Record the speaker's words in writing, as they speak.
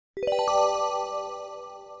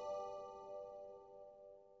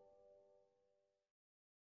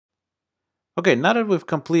Okay, now that we've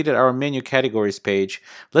completed our menu categories page,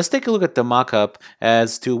 let's take a look at the mockup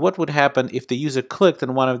as to what would happen if the user clicked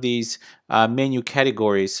on one of these menu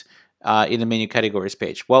categories in the menu categories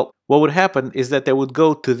page. Well, what would happen is that they would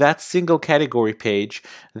go to that single category page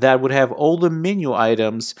that would have all the menu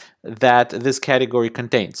items that this category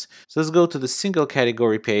contains. So let's go to the single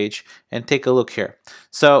category page and take a look here.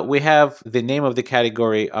 So we have the name of the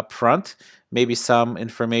category up front, maybe some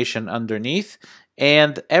information underneath,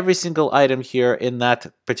 and every single item here in that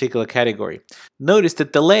particular category. Notice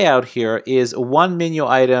that the layout here is one menu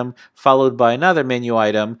item followed by another menu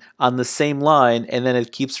item on the same line, and then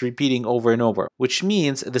it keeps repeating over and over, which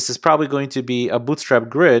means this is probably going to be a bootstrap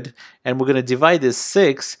grid, and we're going to divide this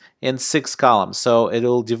 6 in 6 columns, so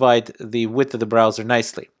it'll divide the width of the browser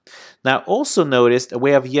nicely. Now also notice that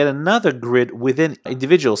we have yet another grid within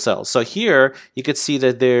individual cells. So here you can see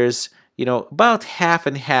that there's about half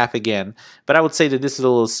and half again, but I would say that this is a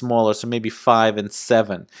little smaller, so maybe 5 and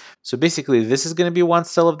 7. So basically this is going to be one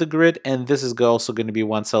cell of the grid, and this is also going to be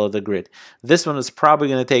one cell of the grid. This one is probably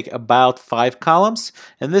going to take about 5 columns,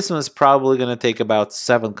 and this one is probably going to take about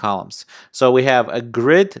 7 columns. So we have a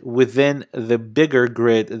grid within the bigger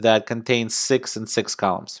grid that contains 6 and 6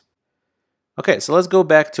 columns. Okay, so let's go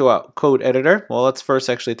back to our code editor. Well, let's first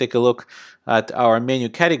actually take a look at our menu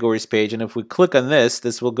categories page, and if we click on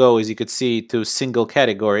this will go, as you could see, to single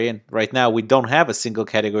category, and right now we don't have a single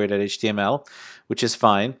category.html, which is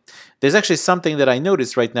fine. There's actually something that I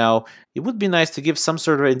noticed right now. It would be nice to give some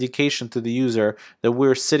sort of indication to the user that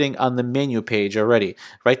we're sitting on the menu page already.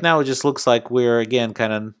 Right now it just looks like we're, again,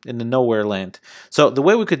 kind of in the nowhere land. So the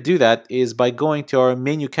way we could do that is by going to our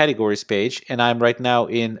menu categories page, and I'm right now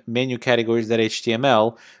in menu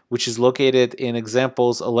categories.html, which is located in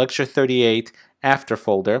examples lecture 38 after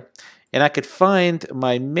folder, and I could find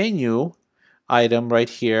my menu item right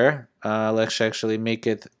here. Let's actually make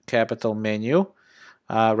it capital menu.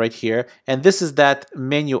 Right here, and this is that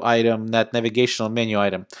menu item, that navigational menu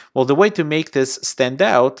item. Well, the way to make this stand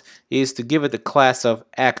out is to give it a class of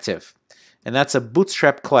active, and that's a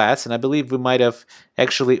bootstrap class, and I believe we might have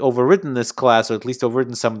actually overwritten this class, or at least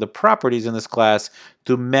overwritten some of the properties in this class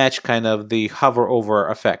to match kind of the hover over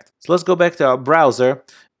effect. So let's go back to our browser.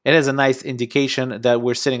 It has a nice indication that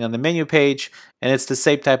we're sitting on the menu page, and it's the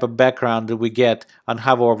same type of background that we get on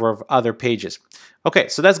hover over of other pages. Okay,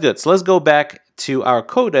 so that's good. So let's go back to our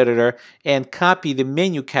code editor and copy the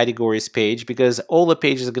menu categories page, because all the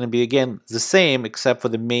pages are going to be, again, the same except for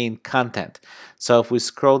the main content. So if we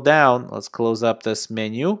scroll down, let's close up this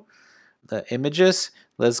menu, the images.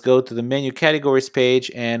 Let's go to the menu categories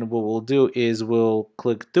page, and what we'll do is we'll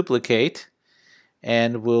click duplicate,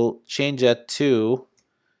 and we'll change that to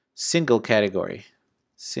single category.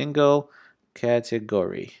 Single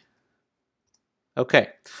category. Okay,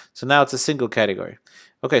 so now it's a single category.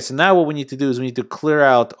 Okay, so now what we need to do is we need to clear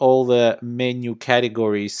out all the menu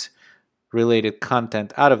categories related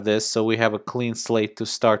content out of this, so we have a clean slate to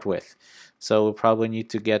start with. So we'll probably need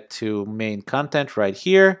to get to main content right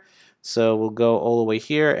here. So we'll go all the way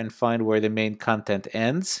here and find where the main content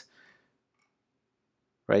ends.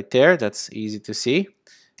 Right there, that's easy to see.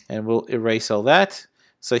 And we'll erase all that.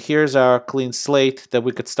 So here's our clean slate that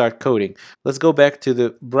we could start coding. Let's go back to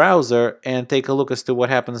the browser and take a look as to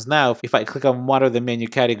what happens now. If I click on one of the menu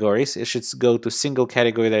categories, it should go to single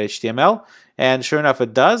category.html, and sure enough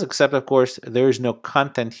it does, except of course there is no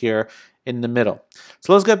content here in the middle.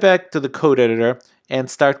 So let's get back to the code editor and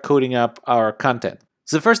start coding up our content.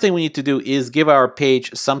 So the first thing we need to do is give our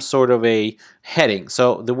page some sort of a heading.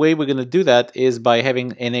 So the way we're going to do that is by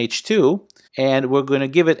having an h2, and we're going to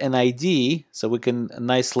give it an ID so we can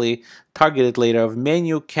nicely target it later of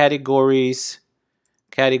menu categories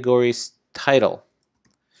title.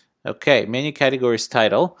 Okay, menu categories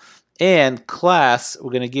title, and class,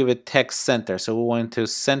 we're going to give it text center. So we want to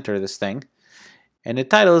center this thing, and the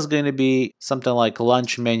title is going to be something like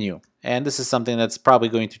lunch menu. And this is something that's probably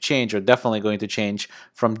going to change, or definitely going to change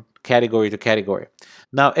from category to category.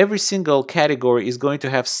 Now, every single category is going to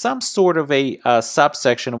have some sort of a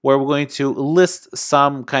subsection where we're going to list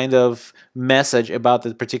some kind of message about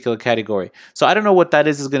the particular category. So I don't know what that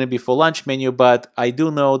is going to be for lunch menu, but I do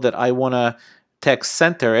know that I want to text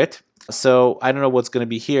center it. So I don't know what's going to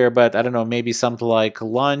be here, but I don't know, maybe something like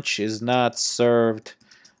lunch is not served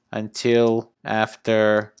until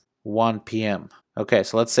after 1 p.m. Okay,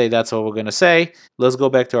 so let's say that's what we're going to say. Let's go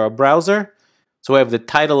back to our browser. So we have the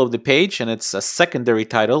title of the page, and it's a secondary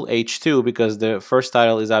title, H2, because the first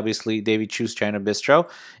title is obviously David Chu's China Bistro.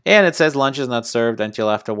 And it says lunch is not served until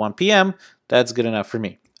after 1 p.m. That's good enough for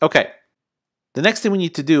me. Okay. The next thing we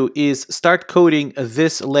need to do is start coding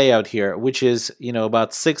this layout here, which is,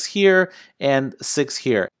 about 6 here and 6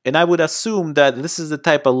 here. And I would assume that this is the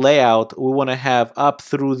type of layout we want to have up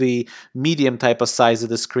through the medium type of size of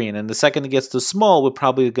the screen. And the second it gets too small, we're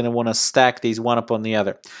probably going to want to stack these one upon the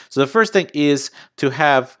other. So the first thing is to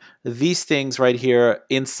have these things right here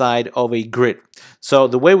inside of a grid. So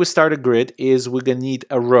the way we start a grid is we're going to need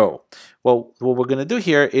a row. Well, what we're going to do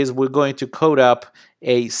here is we're going to code up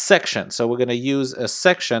a section. So we're going to use a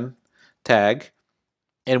section tag,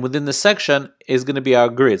 and within the section is going to be our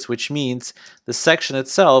grids, which means the section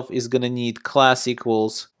itself is going to need class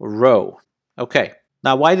equals row. Okay.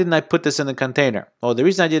 Now, why didn't I put this in a container? Well, the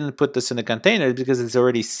reason I didn't put this in a container is because it's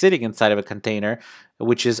already sitting inside of a container,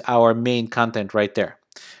 which is our main content right there.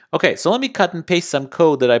 Okay, so let me cut and paste some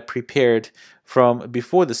code that I prepared from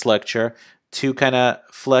before this lecture to kind of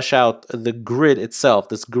flesh out the grid itself,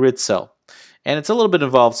 this grid cell. And it's a little bit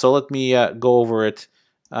involved, so let me go over it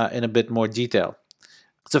in a bit more detail.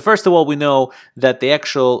 So first of all, we know that the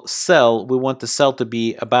actual cell, we want the cell to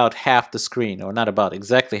be about half the screen, or not about,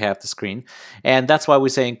 exactly half the screen. And that's why we're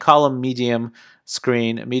saying column medium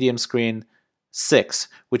screen 6,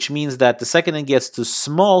 which means that the second it gets to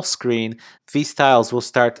small screen, these tiles will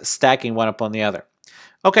start stacking one upon the other.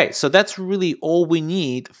 Okay, so that's really all we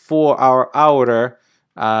need for our outer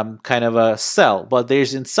kind of a cell, but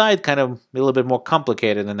there's inside kind of a little bit more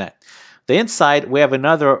complicated than that. The inside, we have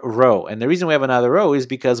another row, and the reason we have another row is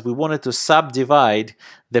because we wanted to subdivide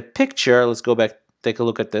the picture. Let's go back, take a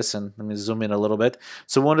look at this, and let me zoom in a little bit.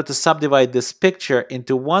 So we wanted to subdivide this picture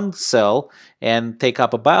into one cell and take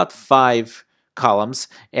up about 5 columns,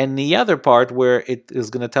 and the other part where it is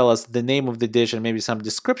going to tell us the name of the dish and maybe some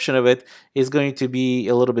description of it is going to be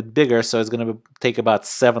a little bit bigger, so it's going to take about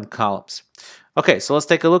 7 columns. Okay, so let's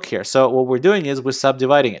take a look here. So what we're doing is we're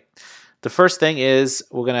subdividing it. The first thing is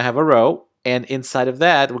we're going to have a row, and inside of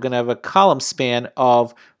that we're going to have a column span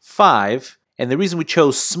of 5. And the reason we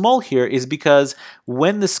chose small here is because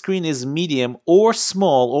when the screen is medium or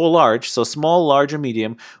small or large, so small, large, or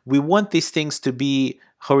medium, we want these things to be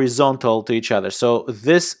horizontal to each other. So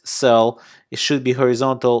this cell, it should be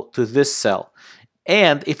horizontal to this cell.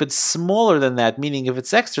 And if it's smaller than that, meaning if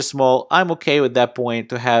it's extra small, I'm okay with that point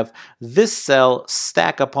to have this cell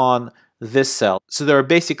stack upon this cell. So they're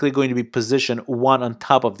basically going to be positioned one on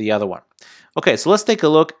top of the other one. Okay, so let's take a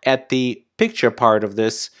look at the picture part of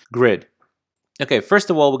this grid. Okay,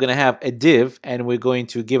 first of all, we're going to have a div, and we're going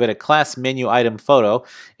to give it a class menu item photo.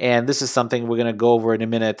 And this is something we're going to go over in a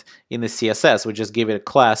minute in the CSS. We just gave it a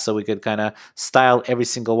class so we could kind of style every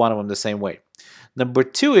single one of them the same way. Number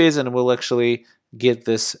 2 is, and we'll actually get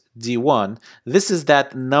this D1, this is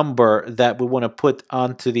that number that we want to put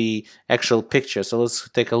onto the actual picture. So let's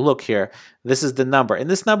take a look here. This is the number, and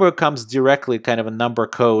this number comes directly, kind of a number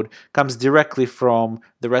code, comes directly from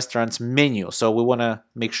the restaurant's menu. So we want to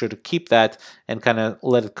make sure to keep that and kind of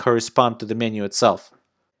let it correspond to the menu itself.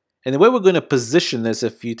 And the way we're going to position this,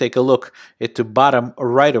 if you take a look at the bottom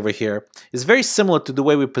right over here, is very similar to the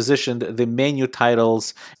way we positioned the menu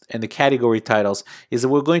titles and the category titles, is that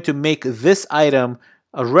we're going to make this item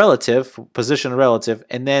a relative, position relative,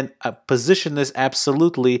 and then position this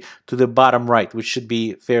absolutely to the bottom right, which should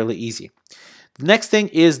be fairly easy. The next thing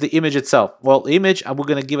is the image itself. Well, the image, we're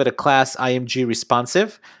going to give it a class img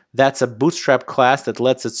responsive. That's a bootstrap class that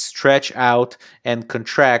lets it stretch out and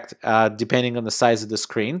contract depending on the size of the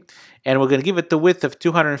screen. And we're going to give it the width of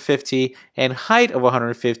 250 and height of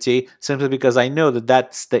 150, simply because I know that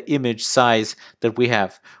that's the image size that we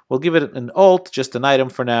have. We'll give it an alt, just an item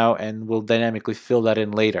for now, and we'll dynamically fill that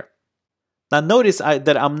in later. Now notice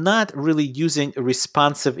that I'm not really using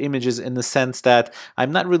responsive images in the sense that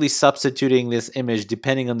I'm not really substituting this image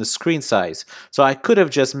depending on the screen size. So I could have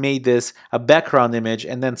just made this a background image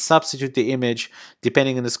and then substitute the image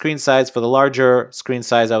depending on the screen size. For the larger screen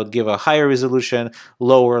size, I would give a higher resolution,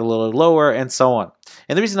 lower, a little lower, and so on.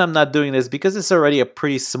 And the reason I'm not doing this is because it's already a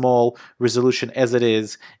pretty small resolution as it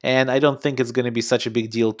is, and I don't think it's going to be such a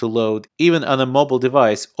big deal to load, even on a mobile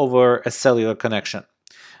device, over a cellular connection.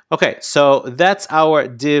 Okay, so that's our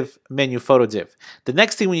div menu photo div. The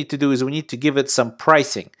next thing we need to do is we need to give it some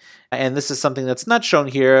pricing. And this is something that's not shown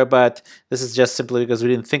here, but this is just simply because we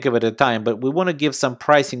didn't think of it at the time. But we want to give some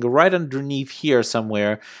pricing right underneath here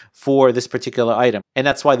somewhere for this particular item. And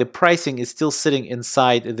that's why the pricing is still sitting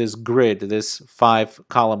inside this grid, this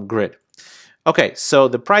 5-column grid. Okay, so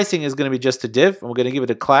the pricing is going to be just a div, and we're going to give it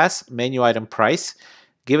a class menu item price.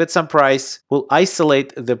 Give it some price. We'll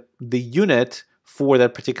isolate the unit for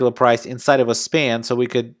that particular price inside of a span, so we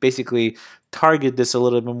could basically target this a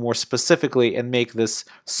little bit more specifically and make this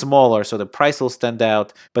smaller, so the price will stand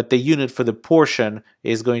out, but the unit for the portion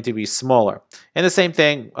is going to be smaller. And the same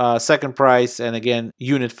thing, second price, and again,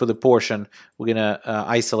 unit for the portion, we're gonna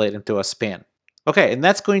isolate into a span. Okay, and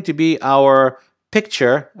that's going to be our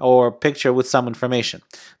picture, or picture with some information.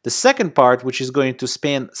 The second part, which is going to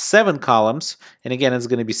span 7 columns, and again, it's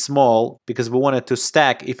going to be small because we want it to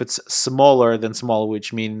stack if it's smaller than small,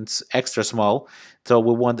 which means extra small. So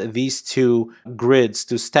we want these two grids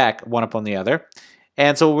to stack one upon the other.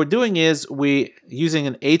 And so what we're doing is we using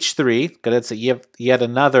an H3, because that's yet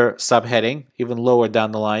another subheading, even lower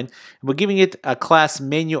down the line. We're giving it a class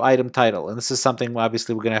menu item title, and this is something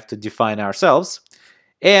obviously we're going to have to define ourselves.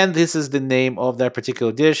 And this is the name of that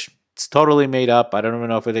particular dish. It's totally made up. I don't even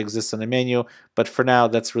know if it exists on the menu, but for now,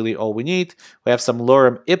 that's really all we need. We have some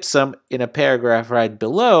lorem ipsum in a paragraph right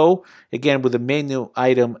below, again with the menu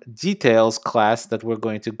item details class that we're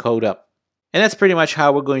going to code up. And that's pretty much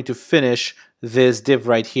how we're going to finish this div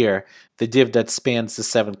right here, the div that spans the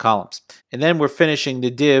 7 columns. And then we're finishing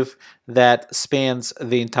the div that spans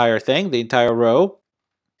the entire thing, the entire row.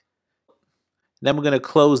 Then we're going to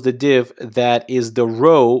close the div that is the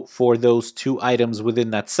row for those 2 items within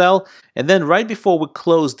that cell. And then right before we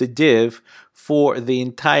close the div for the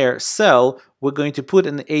entire cell, we're going to put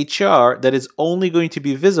an HR that is only going to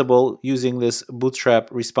be visible using this Bootstrap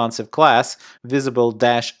responsive class,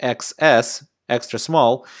 visible-xs, extra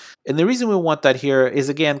small. And the reason we want that here is,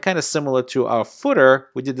 again, kind of similar to our footer.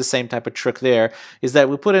 We did the same type of trick there, is that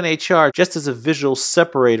we put an HR just as a visual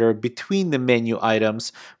separator between the menu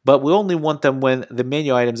items, but we only want them when the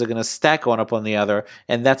menu items are going to stack one upon the other,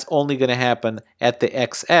 and that's only going to happen at the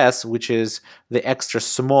XS, which is the extra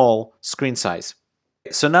small screen size.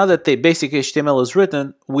 So now that the basic HTML is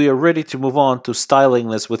written, we are ready to move on to styling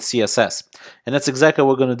this with CSS. And that's exactly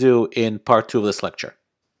what we're going to do in part 2 of this lecture.